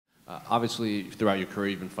Obviously, throughout your career,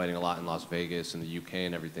 you've been fighting a lot in Las Vegas and the UK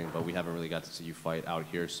and everything, but we haven't really got to see you fight out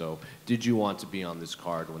here. So, did you want to be on this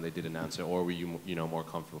card when they did announce it, or were you, more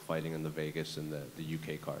comfortable fighting in the Vegas and the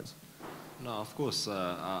UK cards? No, of course,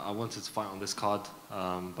 I wanted to fight on this card,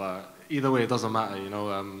 but either way, it doesn't matter.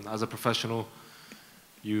 As a professional,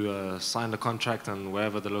 you sign the contract, and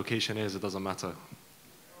wherever the location is, it doesn't matter.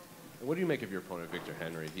 What do you make of your opponent, Victor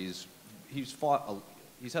Henry? He's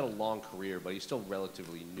had a long career, but he's still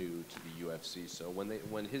relatively new to the UFC. So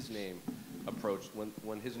when his name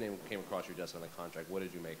came across your desk on the contract, what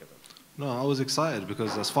did you make of it? No, I was excited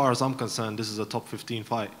because as far as I'm concerned, this is a top 15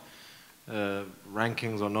 fight.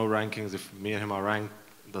 Rankings or no rankings, if me and him are ranked,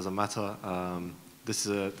 it doesn't matter.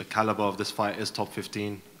 The caliber of this fight is top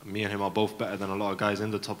 15. Me and him are both better than a lot of guys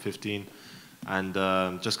in the top 15. And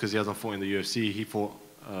just because he hasn't fought in the UFC, he fought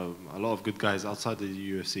a lot of good guys outside the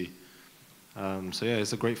UFC. So yeah,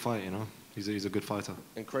 it's a great fight, He's a good fighter.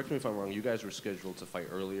 And correct me if I'm wrong, you guys were scheduled to fight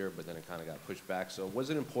earlier, but then it kind of got pushed back. So was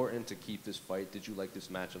it important to keep this fight? Did you like this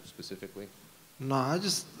matchup specifically? No,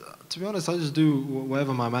 to be honest, I just do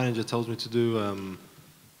whatever my manager tells me to do,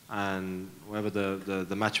 and whatever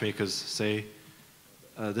the matchmakers say.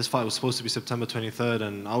 This fight was supposed to be September 23rd,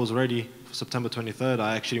 and I was ready for September 23rd.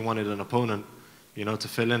 I actually wanted an opponent, to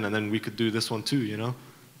fill in, and then we could do this one too,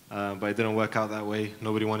 But it didn't work out that way.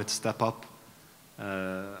 Nobody wanted to step up.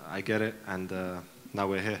 I get it, and now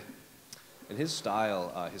we're here. And his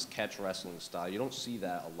style, his catch wrestling style, you don't see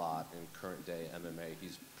that a lot in current day MMA.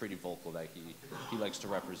 He's pretty vocal that he likes to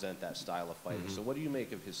represent that style of fighting. So what do you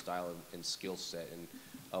make of his style and skill set in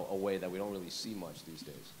a way that we don't really see much these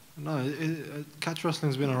days? No, catch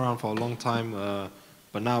wrestling's been around for a long time,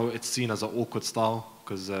 but now it's seen as an awkward style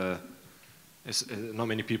because not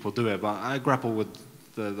many people do it. But I grapple with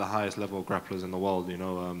the highest level grapplers in the world,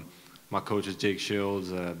 My coach is Jake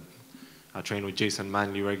Shields. I train with Jason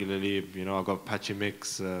Manley regularly. I've got Patchy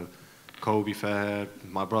Mix, Kobe Fair,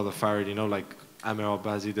 my brother Farid, like Amir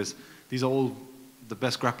Albazi. These are all the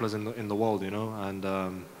best grapplers in the world, And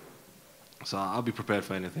so I'll be prepared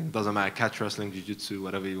for anything. It doesn't matter, catch wrestling, jiu-jitsu,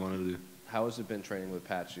 whatever you want to do. How has it been training with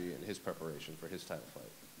Patchy and his preparation for his title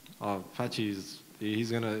fight? Oh, Patchy,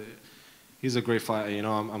 he's a great fighter.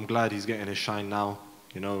 I'm glad he's getting his shine now.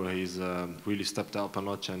 He's really stepped up a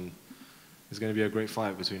notch, and it's going to be a great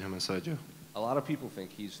fight between him and Sergio. A lot of people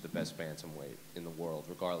think he's the best bantamweight in the world,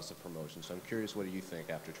 regardless of promotion. So I'm curious, what do you think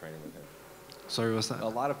after training with him? Sorry, what's that? A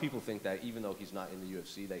lot of people think that even though he's not in the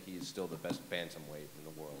UFC, that he is still the best bantamweight in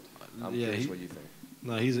the world. I'm curious what you think.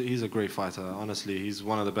 No, he's a great fighter. Honestly, he's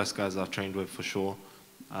one of the best guys I've trained with for sure.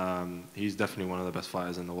 He's definitely one of the best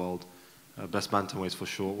fighters in the world. Best bantamweights for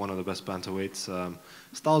sure, one of the best bantamweights.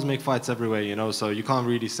 Styles make fights everywhere, so you can't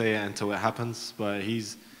really say it until it happens. But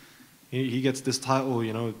he gets this title,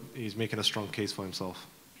 he's making a strong case for himself.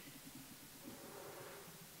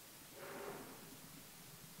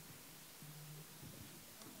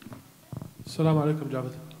 Assalamu alaikum,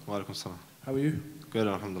 Javid. Wa alaikum salam. How are you? Good,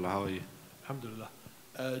 alhamdulillah. How are you? Alhamdulillah.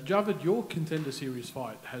 Javid, your Contender Series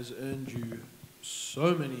fight has earned you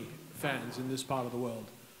so many fans in this part of the world.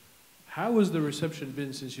 How has the reception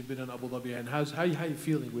been since you've been in Abu Dhabi, and how are you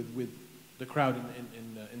feeling with the crowd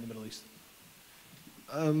in the Middle East?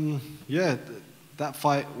 Yeah, that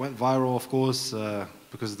fight went viral, of course,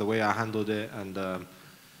 because of the way I handled it and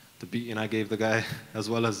the beating I gave the guy, as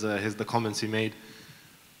well as the comments he made.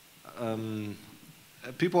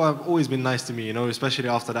 People have always been nice to me, especially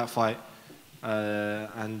after that fight,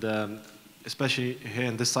 and especially here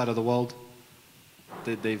in this side of the world.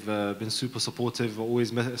 They've been super supportive,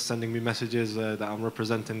 always sending me messages that I'm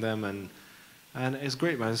representing them, and it's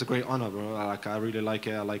great, man. It's a great honor, bro. I really like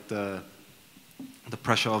it. I like the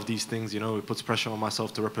pressure of these things, It puts pressure on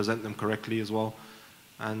myself to represent them correctly as well.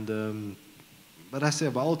 And but that's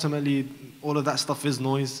it. But ultimately, all of that stuff is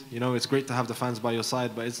noise. It's great to have the fans by your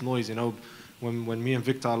side, but it's noise. When me and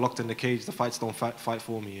Victor are locked in the cage, the fights don't fight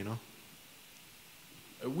for me.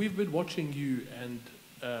 We've been watching you and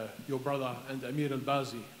your brother and Amir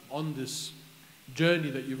Albazi on this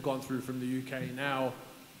journey that you've gone through from the UK now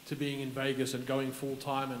to being in Vegas and going full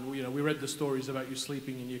time. And we read the stories about you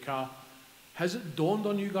sleeping in your car. Has it dawned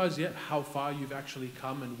on you guys yet how far you've actually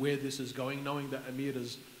come and where this is going, knowing that Amir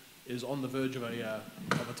is on the verge of a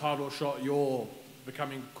title shot? You're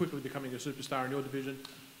quickly becoming a superstar in your division.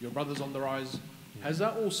 Your brother's on the rise. Has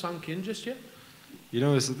that all sunk in just yet?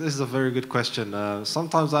 This is a very good question.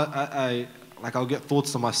 Sometimes I'll get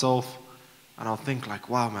thoughts to myself, and I'll think like,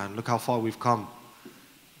 wow, man, look how far we've come.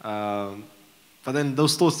 But then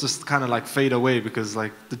those thoughts just kind of fade away because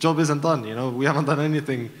the job isn't done. We haven't done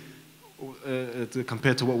anything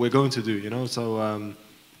compared to what we're going to do. So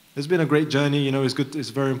it's been a great journey. You know, it's good. It's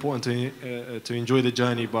very important to enjoy the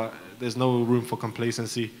journey, but there's no room for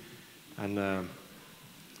complacency. And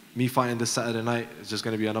me fighting this Saturday night is just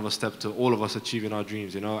going to be another step to all of us achieving our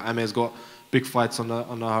dreams. You know, Amir's got big fights on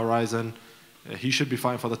the horizon. He should be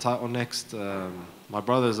fighting for the title next. My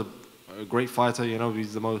brother is a great fighter. You know,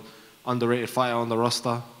 he's the most underrated fighter on the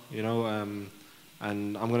roster. You know,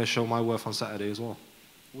 and I'm going to show my worth on Saturday as well.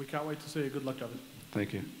 We can't wait to see you. Good luck, Javid.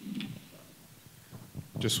 Thank you.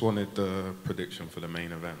 Just wanted the prediction for the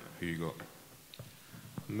main event. Who you got?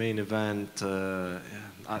 Main event,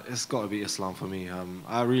 it's got to be Islam for me.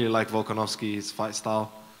 I really like Volkanovski's fight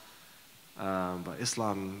style, but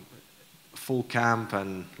Islam, full camp,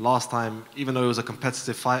 and last time, even though it was a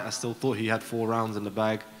competitive fight, I still thought he had 4 rounds in the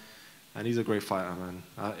bag, and he's a great fighter, man.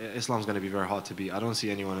 Islam's going to be very hard to beat. I don't see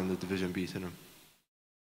anyone in the division beating him.